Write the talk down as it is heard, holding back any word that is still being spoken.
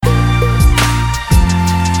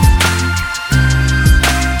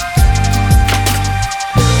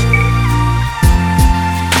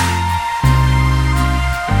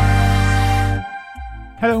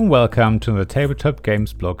welcome to the Tabletop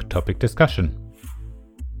Games blog topic discussion.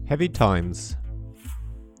 Heavy times.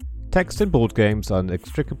 Text and board games are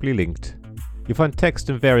inextricably linked. You find text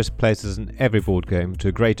in various places in every board game to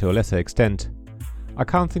a greater or lesser extent. I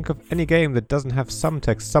can't think of any game that doesn't have some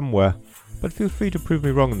text somewhere, but feel free to prove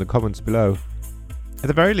me wrong in the comments below. At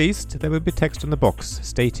the very least, there will be text on the box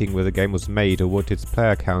stating where the game was made or what its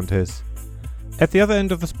player count is. At the other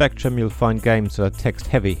end of the spectrum, you'll find games that are text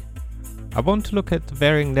heavy. I want to look at the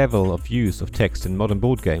varying level of use of text in modern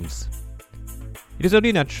board games. It is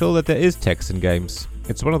only natural that there is text in games.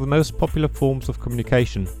 It's one of the most popular forms of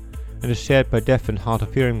communication and is shared by deaf and hard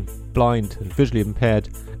of hearing, blind and visually impaired,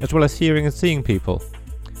 as well as hearing and seeing people.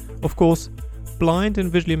 Of course, blind and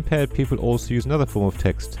visually impaired people also use another form of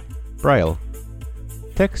text, Braille.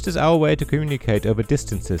 Text is our way to communicate over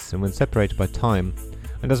distances and when separated by time,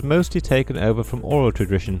 and has mostly taken over from oral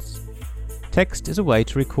traditions. Text is a way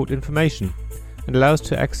to record information and allows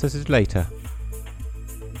to access it later.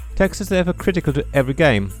 Text is therefore critical to every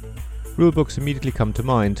game. Rulebooks immediately come to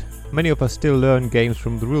mind. Many of us still learn games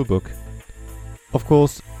from the rulebook. Of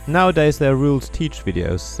course, nowadays there are rules teach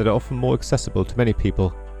videos that are often more accessible to many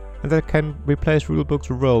people and that can replace rulebooks'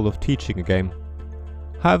 role of teaching a game.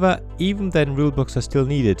 However, even then rulebooks are still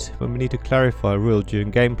needed when we need to clarify a rule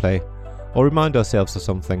during gameplay or remind ourselves of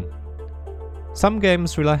something. Some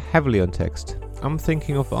games rely heavily on text. I'm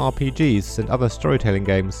thinking of RPGs and other storytelling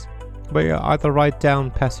games, where you either write down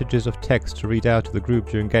passages of text to read out to the group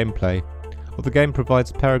during gameplay, or the game provides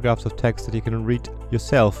paragraphs of text that you can read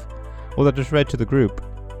yourself, or that is read to the group.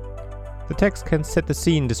 The text can set the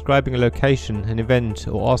scene describing a location, an event,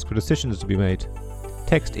 or ask for decisions to be made.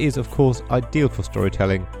 Text is, of course, ideal for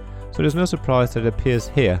storytelling, so it is no surprise that it appears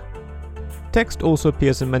here. Text also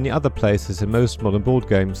appears in many other places in most modern board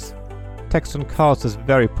games. Text on cards is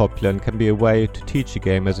very popular and can be a way to teach a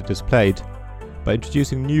game as it is played, by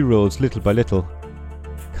introducing new rules little by little.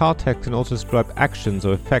 Card text can also describe actions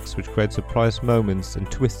or effects which create surprise moments and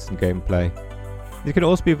twists in gameplay. It can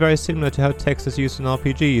also be very similar to how text is used in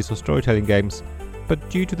RPGs or storytelling games, but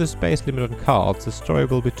due to the space limit on cards, the story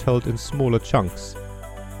will be told in smaller chunks.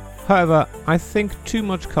 However, I think too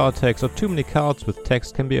much card text or too many cards with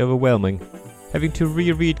text can be overwhelming. Having to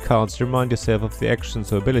reread cards to remind yourself of the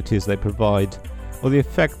actions or abilities they provide, or the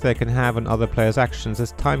effect they can have on other players' actions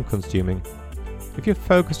is time consuming. If you're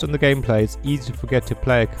focused on the gameplay, it's easy to forget to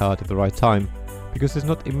play a card at the right time, because it's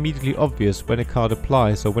not immediately obvious when a card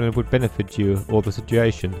applies or when it would benefit you or the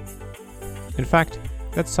situation. In fact,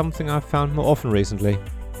 that's something I've found more often recently.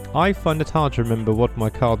 I find it hard to remember what my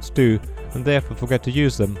cards do and therefore forget to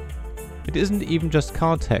use them. It isn't even just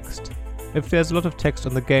card text. If there's a lot of text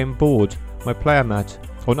on the game board, my player mat,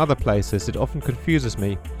 or in other places, it often confuses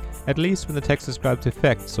me, at least when the text describes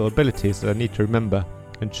effects or abilities that I need to remember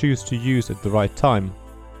and choose to use at the right time.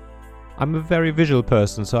 I'm a very visual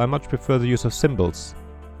person, so I much prefer the use of symbols.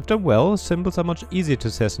 If done well, symbols are much easier to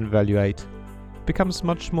assess and evaluate. It becomes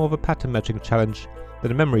much more of a pattern matching challenge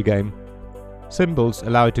than a memory game. Symbols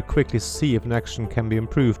allow you to quickly see if an action can be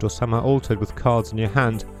improved or somehow altered with cards in your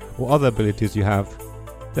hand or other abilities you have.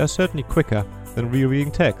 They are certainly quicker than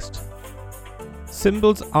rereading text.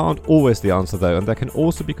 Symbols aren't always the answer though, and they can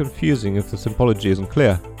also be confusing if the symbology isn't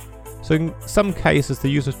clear. So in some cases the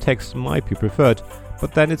use of text might be preferred,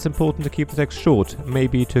 but then it's important to keep the text short,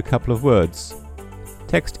 maybe to a couple of words.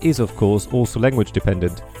 Text is of course also language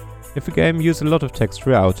dependent. If a game uses a lot of text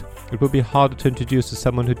throughout, it will be harder to introduce to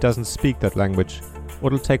someone who doesn't speak that language, or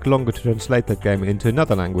it'll take longer to translate that game into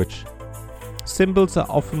another language. Symbols are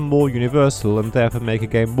often more universal and therefore make a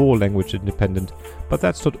game more language independent, but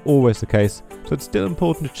that's not always the case, so it's still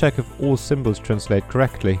important to check if all symbols translate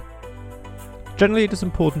correctly. Generally, it is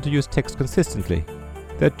important to use text consistently.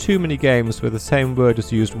 There are too many games where the same word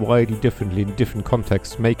is used widely differently in different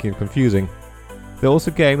contexts, making it confusing. There are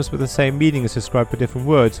also games where the same meaning is described by different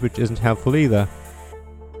words, which isn't helpful either.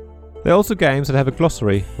 There are also games that have a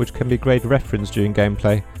glossary, which can be a great reference during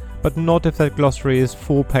gameplay, but not if that glossary is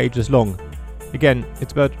 4 pages long. Again,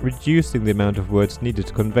 it's about reducing the amount of words needed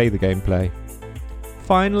to convey the gameplay.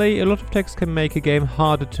 Finally, a lot of text can make a game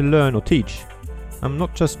harder to learn or teach. I'm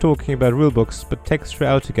not just talking about rulebooks, but text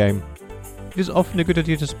throughout a game. It is often a good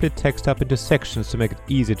idea to split text up into sections to make it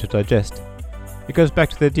easier to digest. It goes back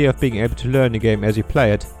to the idea of being able to learn a game as you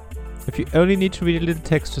play it. If you only need to read a little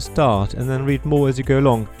text to start and then read more as you go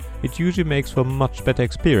along, it usually makes for a much better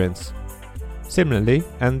experience. Similarly,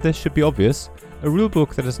 and this should be obvious, a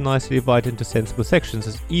rulebook that is nicely divided into sensible sections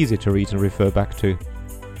is easy to read and refer back to.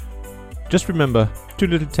 Just remember, too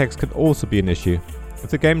little text can also be an issue. If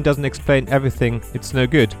the game doesn't explain everything, it's no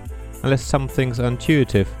good, unless some things are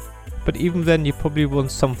intuitive. but even then you probably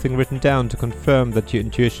want something written down to confirm that your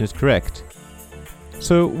intuition is correct.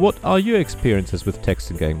 So what are your experiences with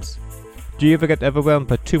text in games? Do you ever get overwhelmed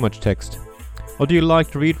by too much text? Or do you like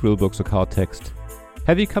to read rulebooks or card text?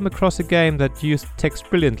 Have you come across a game that used text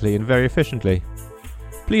brilliantly and very efficiently?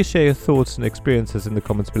 Please share your thoughts and experiences in the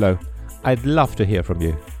comments below. I'd love to hear from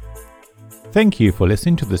you. Thank you for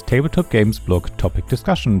listening to this Tabletop Games Blog Topic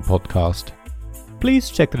Discussion podcast. Please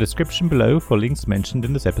check the description below for links mentioned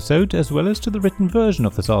in this episode, as well as to the written version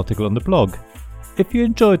of this article on the blog. If you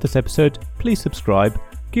enjoyed this episode, please subscribe,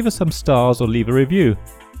 give us some stars or leave a review.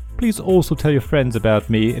 Please also tell your friends about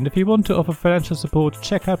me, and if you want to offer financial support,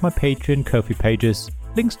 check out my Patreon and Ko-fi pages,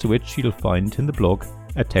 links to which you'll find in the blog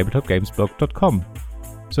at tabletopgamesblog.com.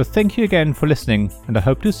 So thank you again for listening, and I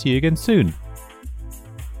hope to see you again soon.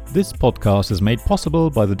 This podcast is made possible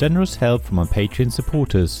by the generous help from my Patreon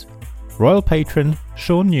supporters: Royal Patron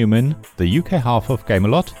Sean Newman, the UK half of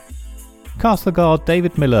Gamelot, Castle Guard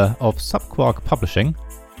David Miller of Subquark Publishing,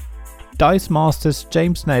 Dice Masters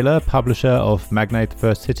James Naylor, publisher of Magnate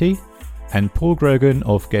First City, and Paul Grogan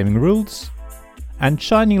of Gaming Rules, and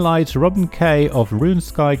Shining Light Robin Kay of Rune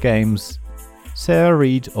Sky Games, Sarah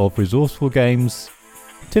Reed of Resourceful Games,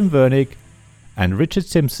 Tim Vernig, and Richard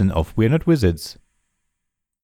Simpson of We're Not Wizards.